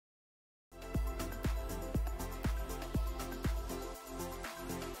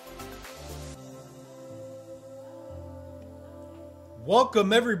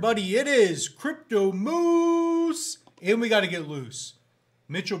Welcome everybody, it is Crypto Moose, and we got to get loose.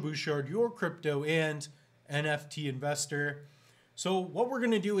 Mitchell Bouchard, your crypto and NFT investor. So what we're going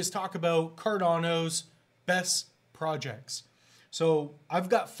to do is talk about Cardano's best projects. So I've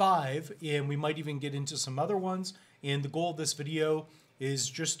got 5, and we might even get into some other ones. And the goal of this video is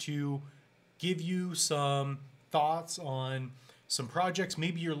just to give you some thoughts on some projects.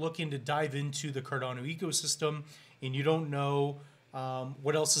 Maybe you're looking to dive into the Cardano ecosystem and you don't know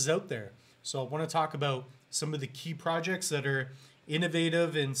what else is out there. So I want to talk about some of the key projects that are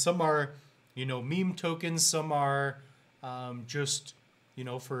innovative, and some are, meme tokens, some are just,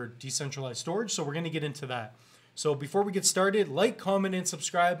 for decentralized storage. So we're going to get into that. So before we get started, like, comment, and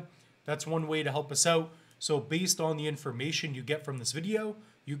subscribe. That's one way to help us out. So based on the information you get from this video,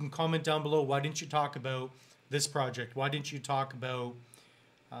 you can comment down below, why didn't you talk about this project? Why didn't you talk about,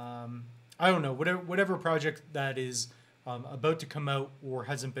 I don't know, whatever project that is about to come out or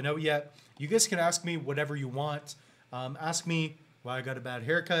hasn't been out yet. You guys can ask me whatever you want. Ask me why I got a bad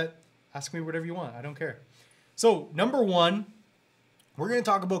haircut. Ask me whatever you want. I don't care. So number 1, we're going to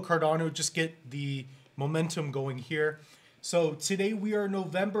talk about Cardano, just get the momentum going here. So today we are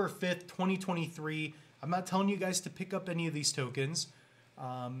November 5th, 2023. I'm not telling you guys to pick up any of these tokens,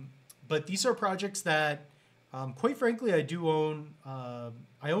 but these are projects that, quite frankly, I do own.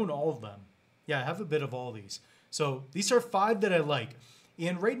 I own all of them. Yeah, I have a bit of all these. So these are 5 that I like.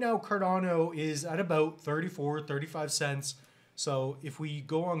 And right now Cardano is at about 34, 35 cents. So if we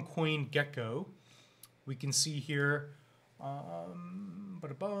go on CoinGecko, we can see here,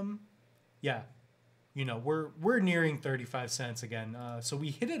 yeah, we're nearing 35 cents again. So we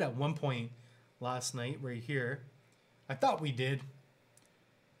hit it at one point last night right here. I thought we did.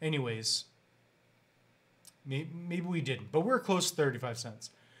 Anyways, maybe we didn't, but we're close to 35 cents.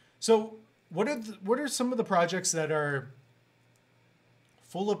 So what are some of the projects that are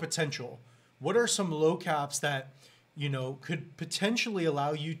full of potential? What are some low caps that, could potentially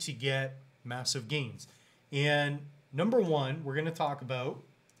allow you to get massive gains? And number 1 we're going to talk about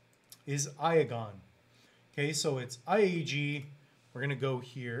is Iagon. Okay, so it's IAG. We're going to go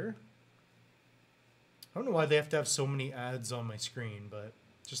here. I don't know why they have to have so many ads on my screen, but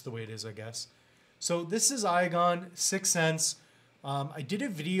just the way it is, I guess. So this is Iagon, 6 cents. I did a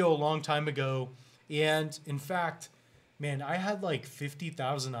video a long time ago, and in fact, man, I had like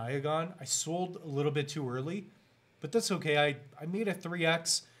 50,000 Iagon. I sold a little bit too early, but that's okay. I made a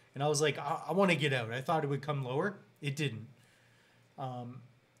 3x, and I was like, I want to get out. I thought it would come lower. It didn't.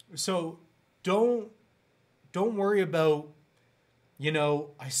 So don't worry about,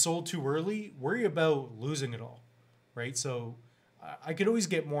 I sold too early. Worry about losing it all, right? So I could always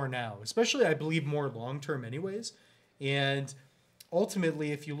get more now, especially I believe more long-term anyways. And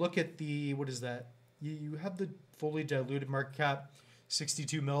ultimately, if you look at the, what is that? You have the fully diluted market cap,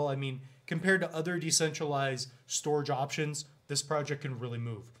 62 mil. I mean, compared to other decentralized storage options, this project can really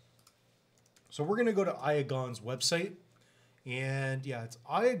move. So we're going to go to Iagon's website. And yeah, it's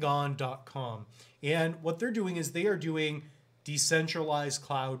iagon.com. And what they're doing is they are doing decentralized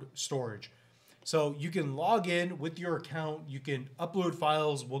cloud storage. So you can log in with your account. You can upload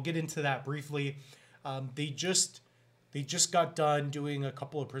files. We'll get into that briefly. They just got done doing a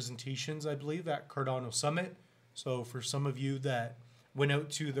couple of presentations, I believe, at Cardano Summit. So for some of you that went out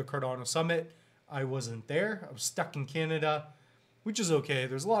to the Cardano Summit, I wasn't there. I was stuck in Canada, which is okay.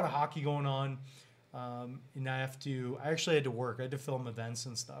 There's a lot of hockey going on. And I actually had to work. I had to film events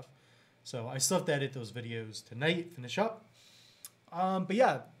and stuff. So I still have to edit those videos tonight, finish up. But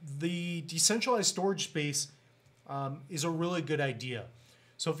yeah, the decentralized storage space is a really good idea.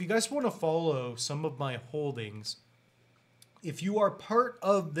 So if you guys want to follow some of my holdings, if you are part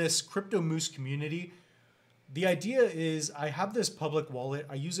of this Crypto Moose community, the idea is I have this public wallet.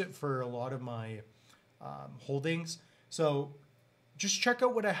 I use it for a lot of my holdings. So just check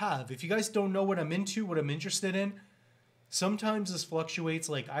out what I have. If you guys don't know what I'm into, what I'm interested in, sometimes this fluctuates.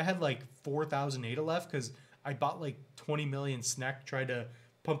 Like I had like 4,000 ADA left because I bought like 20 million Snek, tried to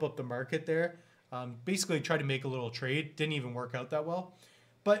pump up the market there. Basically tried to make a little trade. Didn't even work out that well.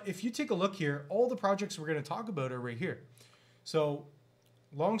 But if you take a look here, all the projects we're going to talk about are right here. So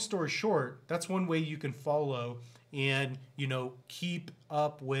long story short, that's one way you can follow and, keep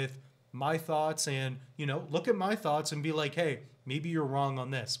up with my thoughts and, look at my thoughts and be like, hey, maybe you're wrong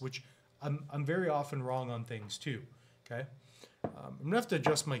on this, which I'm very often wrong on things too. Okay. I'm gonna have to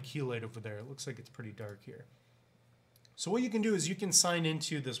adjust my key light over there. It looks like it's pretty dark here. So what you can do is you can sign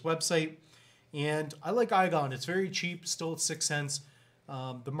into this website, and I like Iagon. It's very cheap, still at 6 cents.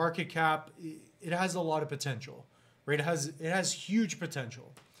 The market cap, it has a lot of potential, right? It has huge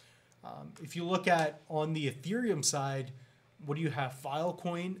potential. If you look at on the Ethereum side, what do you have?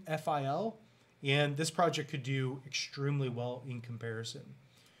 Filecoin, FIL, and this project could do extremely well in comparison.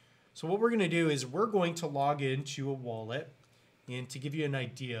 So what we're going to do is we're going to log into a wallet, and to give you an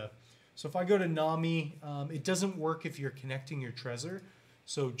idea. So if I go to Nami, it doesn't work if you're connecting your Trezor.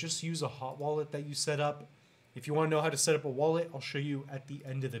 So just use a hot wallet that you set up. If you want to know how to set up a wallet, I'll show you at the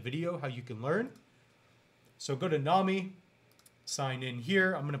end of the video how you can learn. So go to Nami, sign in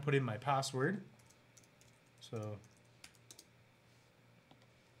here. I'm going to put in my password. So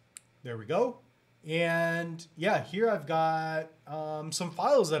there we go. And yeah, here I've got some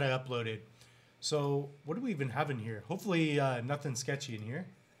files that I uploaded. So what do we even have in here? Hopefully nothing sketchy in here.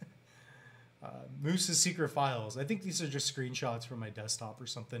 Moose's secret files. I think these are just screenshots from my desktop or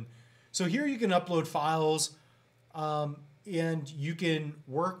something. So here you can upload files and you can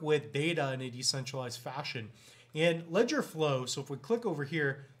work with data in a decentralized fashion. And Ledger Flow, so if we click over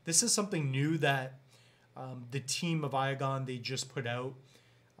here, this is something new that the team of Iagon, they just put out.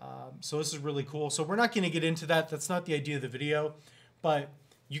 So this is really cool. So we're not going to get into that. That's not the idea of the video. But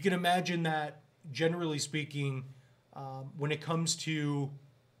you can imagine that, generally speaking, when it comes to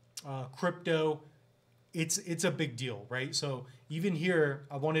crypto, it's a big deal, right? So even here,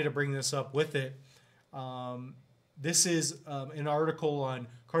 I wanted to bring this up with it. This is an article on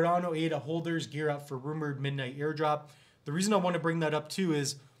Cardano ADA holders gear up for rumored midnight airdrop. The reason I want to bring that up too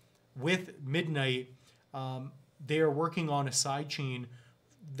is with midnight, they are working on a side chain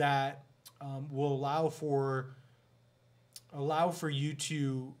that will allow for you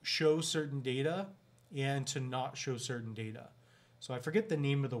to show certain data and to not show certain data. So I forget the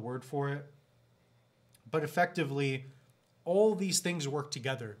name of the word for it, but effectively all these things work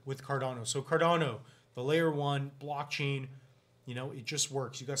together with Cardano. So Cardano, the layer 1 blockchain, you know, it just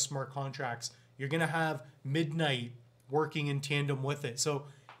works. You got smart contracts. You're going to have midnight working in tandem with it. So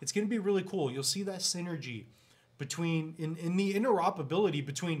it's going to be really cool. You'll see that synergy between in the interoperability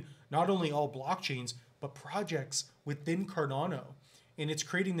between not only all blockchains, but projects within Cardano. And it's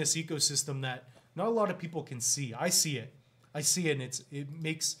creating this ecosystem that not a lot of people can see. I see it, and it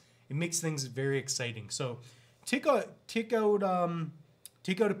makes things very exciting. So take out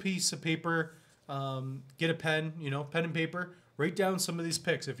a piece of paper, get a pen, pen and paper, write down some of these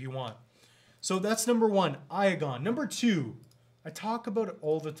picks if you want. So that's number 1, Iagon. Number 2, I talk about it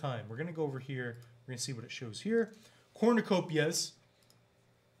all the time. We're gonna go over here. We're gonna see what it shows here. Cornucopias.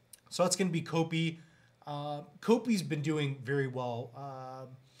 So that's gonna be Copy. Copy's been doing very well.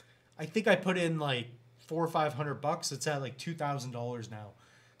 I think I put in like $400 or $500. It's at like $2,000 now.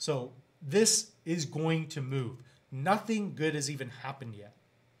 So this is going to move. Nothing good has even happened yet.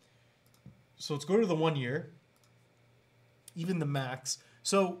 So let's go to the 1 year, even the max.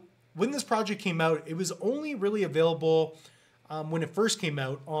 So when this project came out, it was only really available when it first came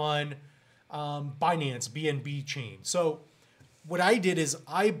out on Binance BNB chain. So what I did is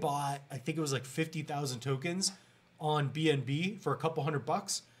I bought, I think it was like 50,000 tokens on BNB for a couple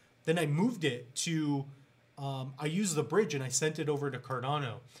 $100. Then I moved it to, I used the bridge and I sent it over to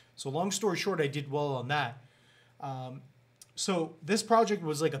Cardano. So long story short, I did well on that. So this project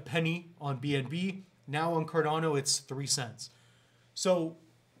was like a penny on BNB. Now on Cardano, it's 3 cents. So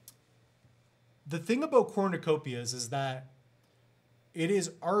the thing about Cornucopias is that it is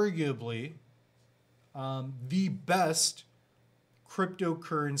arguably the best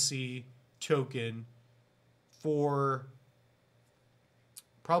cryptocurrency token for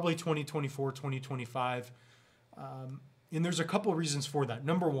probably 2024, 2025. And there's a couple reasons for that.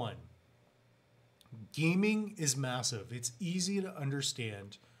 Number 1, gaming is massive. It's easy to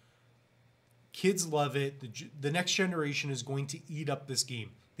understand. Kids love it. The next generation is going to eat up this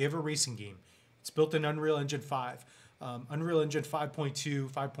game. They have a racing game. It's built in Unreal Engine 5, Unreal Engine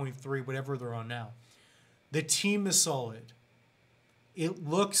 5.2, 5.3, whatever they're on now. The team is solid. It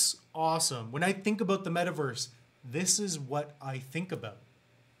looks awesome. When I think about the metaverse, this is what I think about.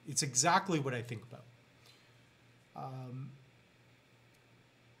 It's exactly what I think about.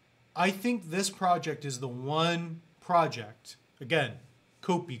 I think this project is the one project, again,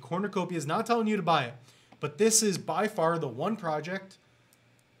 Cornucopia is not telling you to buy it, but this is by far the one project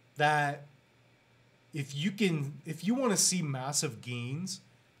that if you want to see massive gains,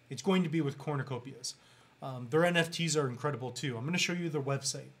 it's going to be with Cornucopias. Their NFTs are incredible too. I'm going to show you their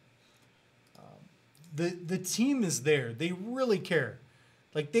website. The team is there. They really care.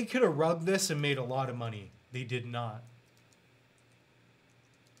 Like, they could have rugged this and made a lot of money. They did not.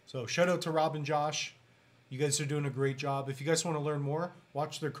 So shout out to Rob and Josh. You guys are doing a great job. If you guys want to learn more,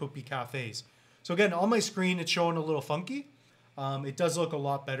 watch their Copy Cafes. So again, on my screen, it's showing a little funky. It does look a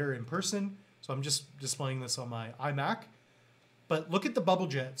lot better in person. So I'm just displaying this on my iMac. But look at the bubble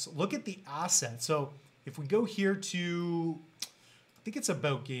jets. Look at the asset. So if we go here to, I think it's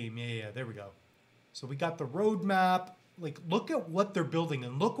about game. Yeah, there we go. So we got the roadmap. Like, look at what they're building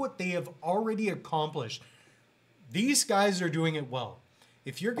and look what they have already accomplished. These guys are doing it well.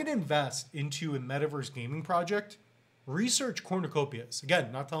 If you're going to invest into a metaverse gaming project, research Cornucopias.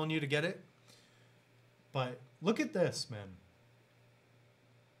 Again, not telling you to get it, but look at this, man.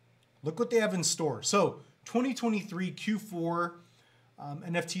 Look what they have in store. So 2023 Q4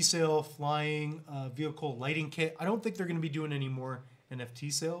 NFT sale, flying vehicle lighting kit. I don't think they're going to be doing any more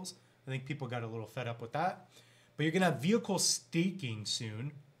NFT sales. I think people got a little fed up with that. But you're going to have vehicle staking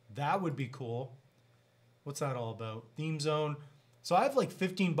soon. That would be cool. What's that all about? Theme zone. So I have like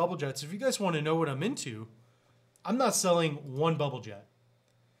 15 bubble jets. If you guys want to know what I'm into, I'm not selling one bubble jet.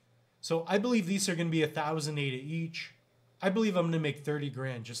 So I believe these are going to be 1,000 ADA each. I believe I'm going to make 30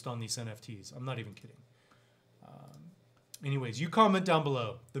 grand just on these NFTs. I'm not even kidding. Anyways, you comment down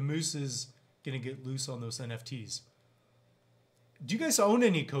below. The moose is going to get loose on those NFTs. Do you guys own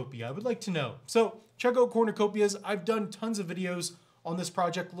any Copy? I would like to know. So check out Cornucopias. I've done tons of videos on this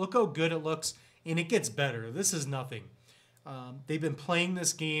project. Look how good it looks, and it gets better. This is nothing. They've been playing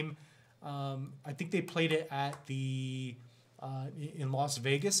this game. I think they played it at the in Las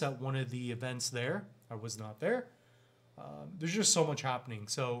Vegas at one of the events there. I was not there. There's just so much happening.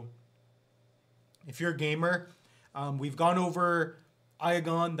 So if you're a gamer, we've gone over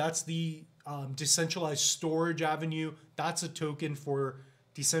Iagon. That's the decentralized storage avenue. That's a token for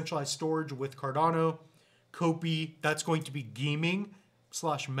decentralized storage with Cardano. Copy, that's going to be gaming /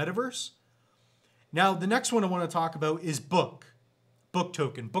 metaverse. Now, the next one I want to talk about is Book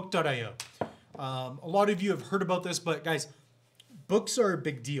token, book.io. A lot of you have heard about this, but guys, books are a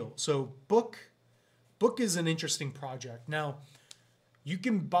big deal. So Book is an interesting project. Now, you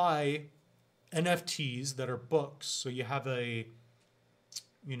can buy NFTs that are books. So you have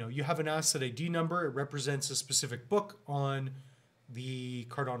you have an asset ID number. It represents a specific book on the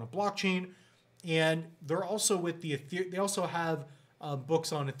Cardano blockchain, and they're also with they also have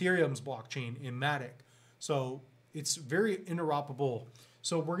books on Ethereum's blockchain in Matic. So it's very interoperable.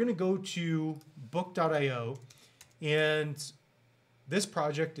 So we're going to go to book.io, and this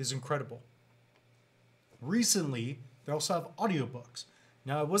project is incredible. Recently, they also have audiobooks.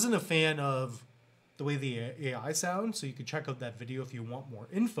 Now, I wasn't a fan of the way the AI sounds, so you can check out that video if you want more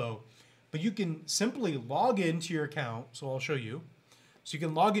info. But you can simply log into your account. So I'll show you. So you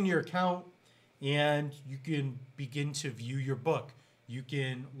can log in your account, and you can begin to view your book. You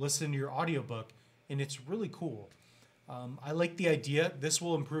can listen to your audiobook, and it's really cool. I like the idea. This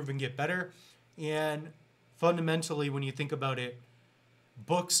will improve and get better. And fundamentally, when you think about it,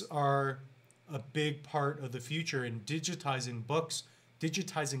 books are a big part of the future in digitizing books,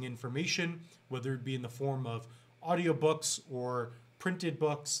 digitizing information, whether it be in the form of audiobooks or printed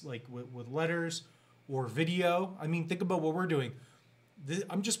books, like with letters or video. I mean, think about what we're doing.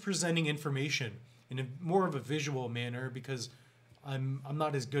 I'm just presenting information in a more of a visual manner because I'm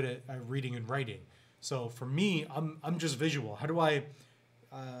not as good at reading and writing. So for me, I'm just visual. How do I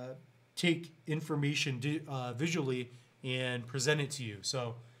take information visually and present it to you?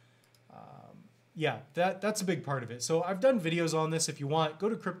 So yeah, that's a big part of it. So I've done videos on this. If you want, go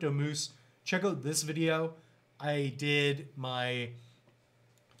to Crypto Moose, check out this video. I did my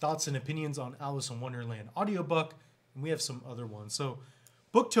thoughts and opinions on Alice in Wonderland audiobook, and we have some other ones. So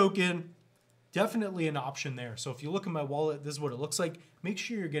book token, definitely an option there. So if you look at my wallet, this is what it looks like. Make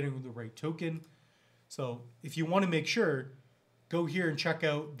sure you're getting the right token. So if you want to make sure, go here and check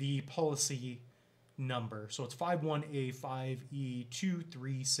out the policy number. So it's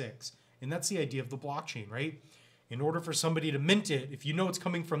 51A5E236. And that's the idea of the blockchain, right? In order for somebody to mint it, if you know it's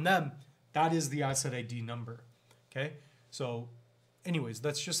coming from them, that is the asset ID number, okay? So anyways,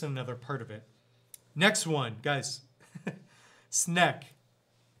 that's just another part of it. Next one, guys, Snek.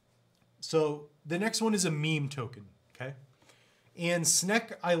 So the next one is a meme token, okay? And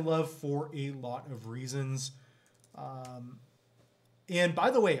Snek I love for a lot of reasons. And by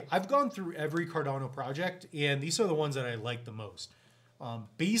the way, I've gone through every Cardano project, and these are the ones that I like the most,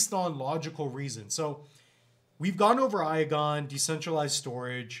 based on logical reasons. So we've gone over Iagon, decentralized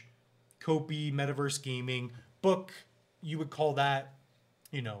storage, Copy, Metaverse gaming, Book. You would call that,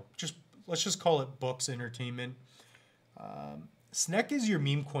 let's just call it books entertainment. Snek is your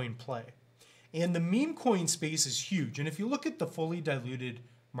meme coin play. And the meme coin space is huge. And if you look at the fully diluted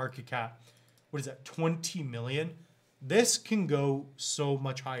market cap, what is that, 20 million? This can go so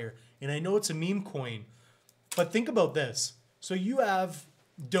much higher. And I know it's a meme coin, but think about this. So you have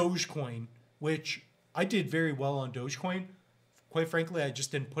Dogecoin, which I did very well on Dogecoin. Quite frankly, I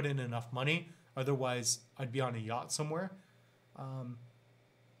just didn't put in enough money. Otherwise, I'd be on a yacht somewhere.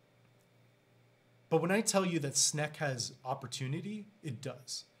 But when I tell you that Snek has opportunity, it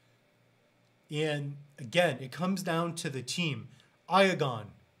does. And again, it comes down to the team. Iagon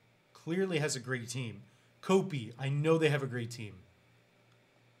clearly has a great team. Kopi, I know they have a great team.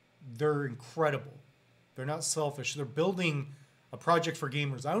 They're incredible. They're not selfish. They're building a project for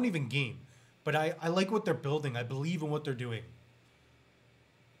gamers. I don't even game, but I like what they're building. I believe in what they're doing.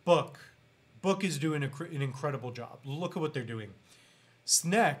 Book is doing an incredible job. Look at what they're doing.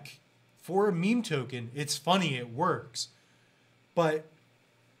 Snek, for a meme token, it's funny, it works. But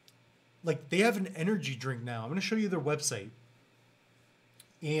like, they have an energy drink now. I'm going to show you their website.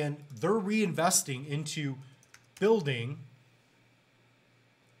 And they're reinvesting into building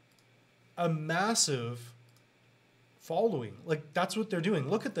a massive following. Like, that's what they're doing.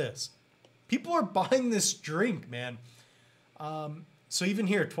 Look at this. People are buying this drink, man. So even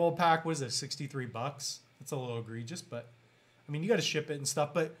here, 12 pack, what is it, 63 bucks? That's a little egregious, but I mean, you got to ship it and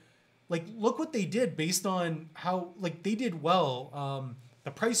stuff. But like, look what they did based on how, like, they did well.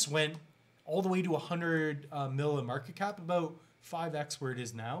 The price went all the way to 100 mil in market cap, about 5x where it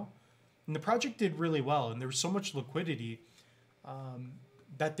is now. And the project did really well. And there was so much liquidity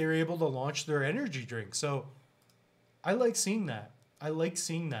that they're able to launch their energy drink. So I like seeing that. And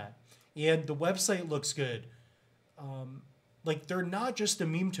the website looks good. Like, they're not just a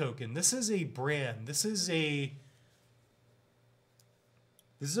meme token. This is a brand. This is a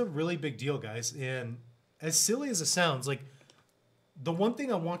really big deal, guys. And as silly as it sounds, like, the one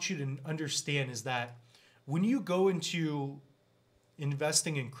thing I want you to understand is that when you go into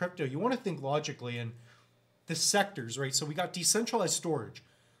investing in crypto, you want to think logically in the sectors, right? So we got decentralized storage.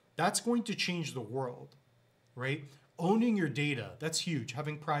 That's going to change the world, right? Owning your data, that's huge.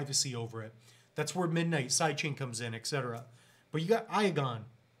 Having privacy over it. That's where Midnight sidechain comes in, etc. But you got Iagon,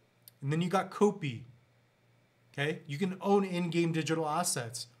 and then you got Kopi. Okay? You can own in-game digital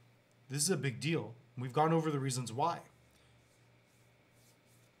assets. This is a big deal. We've gone over the reasons why.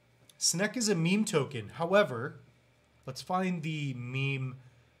 Snek is a meme token. However, let's find the meme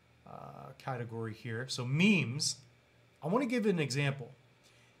category here. So memes, I want to give an example.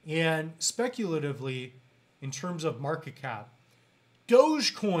 And speculatively, in terms of market cap,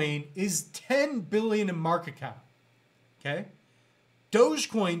 Dogecoin is 10 billion in market cap. Okay?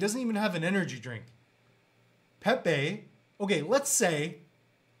 Dogecoin doesn't even have an energy drink. Pepe, okay, let's say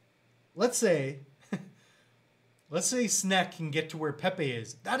Snek can get to where Pepe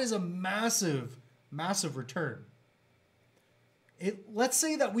is. That is a massive, massive return. Let's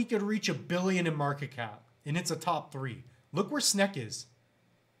say that we could reach 1 billion in market cap, and it's a top 3. Look where Snek is.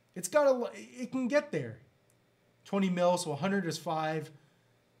 It can get there. 20 mil, so 100 is 5.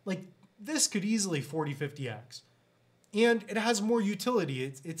 Like, this could easily 40, 50x. And it has more utility.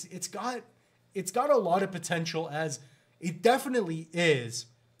 It's got a lot of potential, as it definitely is.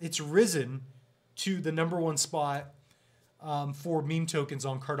 It's risen to the #1 spot for meme tokens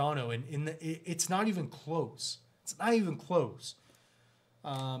on Cardano, and it's not even close. It's not even close.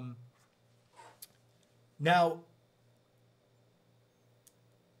 Now,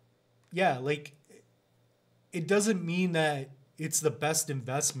 yeah, like, it doesn't mean that it's the best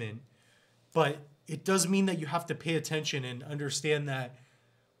investment, but it does mean that you have to pay attention and understand that,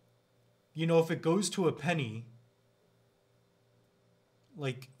 you know, if it goes to a penny,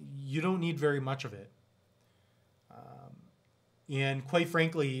 like, you don't need very much of it. And quite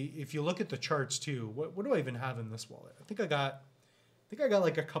frankly, if you look at the charts too, what do I even have in this wallet? I think I got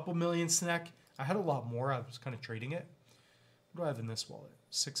like a couple million Snek. I had a lot more. I was kind of trading it. What do I have in this wallet?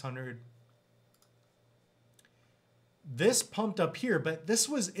 600. This pumped up here, but this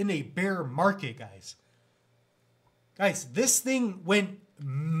was in a bear market, guys. Guys, this thing went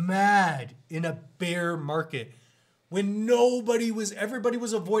mad in a bear market when everybody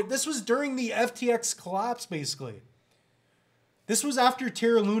was avoiding. This was during the FTX collapse, basically. This was after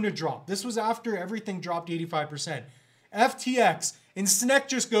Terra Luna dropped. This was after everything dropped 85%. FTX, and Snek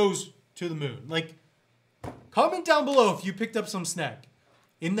just goes to the moon. Like, comment down below if you picked up some Snek.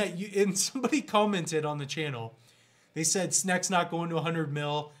 And somebody commented on the channel. They said Snek's not going to 100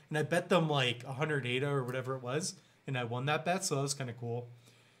 mil, and I bet them like 108 or whatever it was, and I won that bet, so that was kind of cool.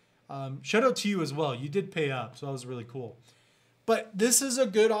 Shout out to you as well. You did pay up, so that was really cool. But this is a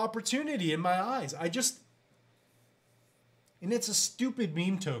good opportunity in my eyes. And it's a stupid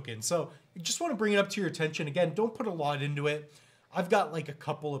meme token, so I just want to bring it up to your attention. Again, don't put a lot into it. I've got like a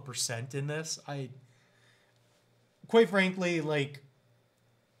couple of % in this. Quite frankly, like,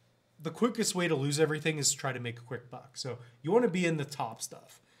 the quickest way to lose everything is to try to make a quick buck. So you want to be in the top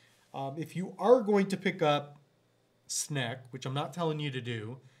stuff. If you are going to pick up Snek, which I'm not telling you to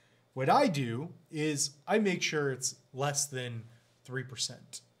do, what I do is I make sure it's less than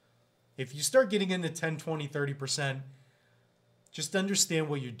 3%. If you start getting into 10, 20, 30%, just understand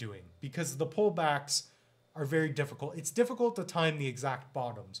what you're doing, because the pullbacks are very difficult. It's difficult to time the exact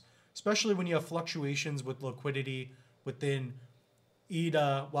bottoms, especially when you have fluctuations with liquidity within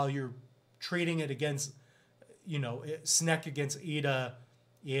ADA while you're trading it against, Snek against ADA,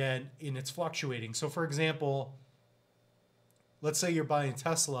 and it's fluctuating. So for example, let's say you're buying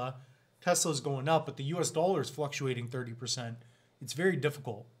Tesla. Tesla's going up, but the US dollar is fluctuating 30%. It's very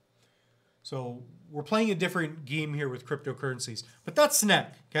difficult. So we're playing a different game here with cryptocurrencies. But that's Snek,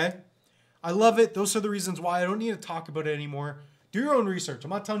 okay? I love it. Those are the reasons why. I don't need to talk about it anymore. Do your own research. I'm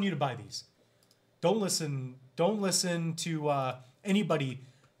not telling you to buy these. Don't listen to anybody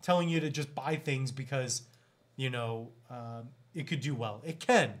telling you to just buy things because, it could do well. It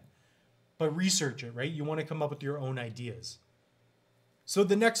can. But research it, right? You want to come up with your own ideas. So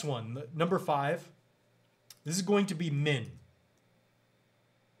the next one, number 5, this is going to be Min.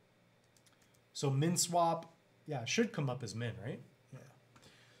 So MinSwap, yeah, should come up as Min, right? Yeah.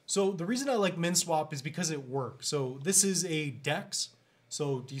 So the reason I like MinSwap is because it works. So this is a DEX,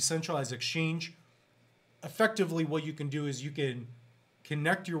 so Decentralized Exchange. Effectively, what you can do is you can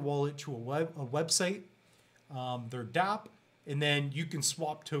connect your wallet to a website, their DApp, and then you can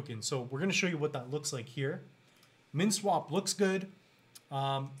swap tokens. So we're going to show you what that looks like here. MinSwap looks good.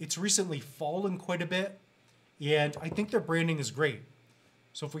 It's recently fallen quite a bit, and I think their branding is great.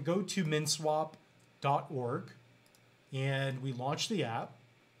 So if we go to minswap.org and we launch the app,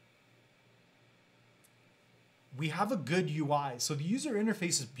 we have a good UI. So the user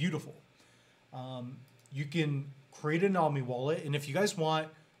interface is beautiful. You can create an Omni wallet, and if you guys want,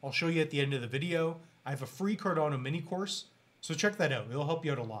 I'll show you at the end of the video. I have a free Cardano mini course, so check that out. It'll help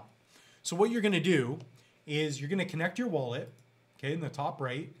you out a lot. So what you're going to do is you're going to connect your wallet, okay, in the top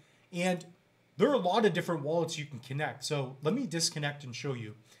right, and there are a lot of different wallets you can connect. So let me disconnect and show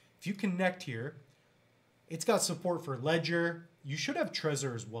you. If you connect here, it's got support for Ledger. You should have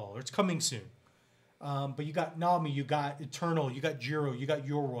Trezor as well, or it's coming soon. But you got Nami, you got Eternal, you got Giro, you got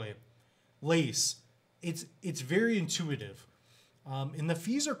Yoroi, Lace. It's very intuitive. And the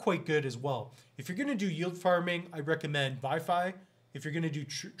fees are quite good as well. If you're going to do yield farming, I recommend Wi-Fi. If you're going to do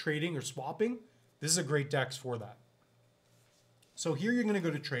trading or swapping, this is a great DEX for that. So here you're going to go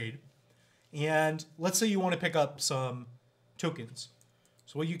to trade. And let's say you want to pick up some tokens.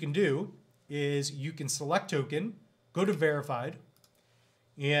 So what you can do is you can select token, go to verified,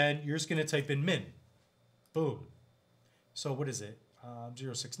 and you're just going to type in min. Boom. So what is it?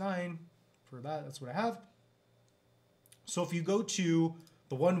 069 for that. That's what I have. So if you go to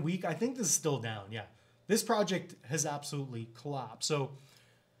the 1 week, I think this is still down. Yeah. This project has absolutely collapsed. So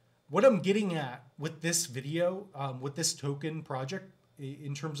what I'm getting at with this video, with this token project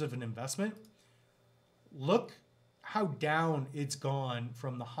in terms of an investment, look how down it's gone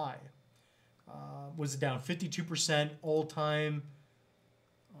from the high. Was it down 52% all time?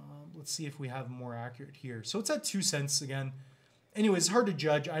 Let's see if we have more accurate here. So it's at 2 cents again. Anyways, it's hard to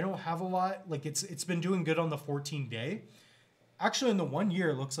judge. I don't have a lot. Like it's been doing good on the 14-day. Actually, in the 1 year,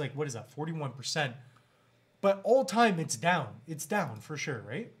 it looks like, what is that, 41%. But all time, it's down. It's down for sure,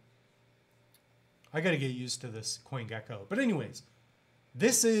 right? I got to get used to this CoinGecko. But anyways,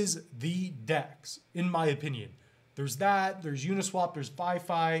 this is the DEX, in my opinion. There's that. There's Uniswap. There's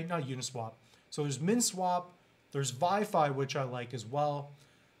ViFi. Not Uniswap. So there's MinSwap. There's ViFi, which I like as well.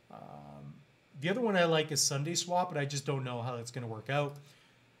 The other one I like is Sunday Swap, but I just don't know how that's going to work out.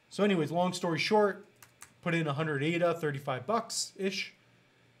 So anyways, long story short, put in 100 ADA, 35 bucks-ish,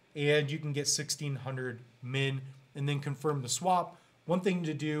 and you can get 1,600 min and then confirm the swap. One thing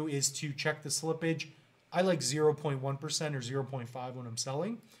to do is to check the slippage. I like 0.1% or 0.5 when I'm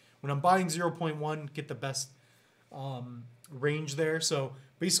selling. When I'm buying 0.1, get the best range there. So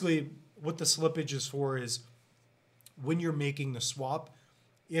basically what the slippage is for is when you're making the swap,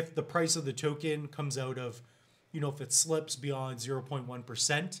 if the price of the token comes out of, if it slips beyond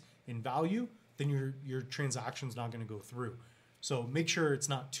 0.1% in value, then your transaction's not going to go through. So make sure it's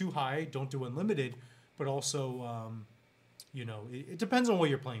not too high. Don't do unlimited, but also, it depends on what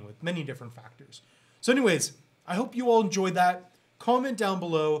you're playing with. Many different factors. So anyways, I hope you all enjoyed that. Comment down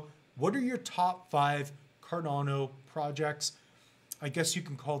below. What are your top 5 Cardano projects? I guess you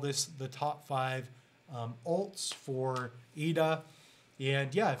can call this the top 5 alts for ADA.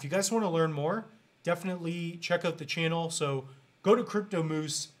 And yeah, if you guys want to learn more, definitely check out the channel. So go to Crypto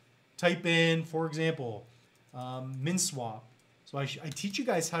Moose, type in, for example, MinSwap. So I teach you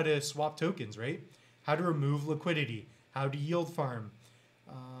guys how to swap tokens, right? How to remove liquidity, how to yield farm.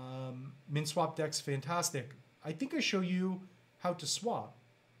 MinSwap DEX, fantastic. I think I show you how to swap.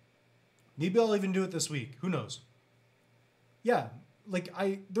 Maybe I'll even do it this week. Who knows? Yeah,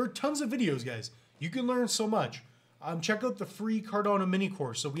 there are tons of videos, guys. You can learn so much. Check out the free Cardano mini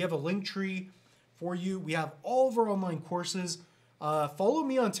course. So we have a link tree for you. We have all of our online courses. Follow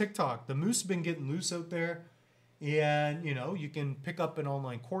me on TikTok. The moose has been getting loose out there. And, you know, you can pick up an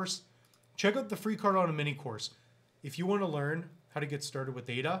online course. Check out the free Cardano mini course. If you want to learn how to get started with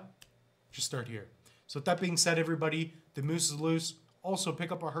ADA, just start here. So with that being said, everybody, the moose is loose. Also,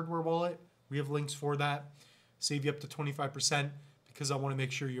 pick up our hardware wallet. We have links for that. Save you up to 25% because I want to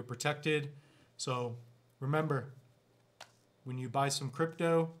make sure you're protected. So remember, when you buy some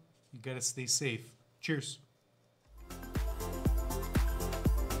crypto, you got to stay safe. Cheers.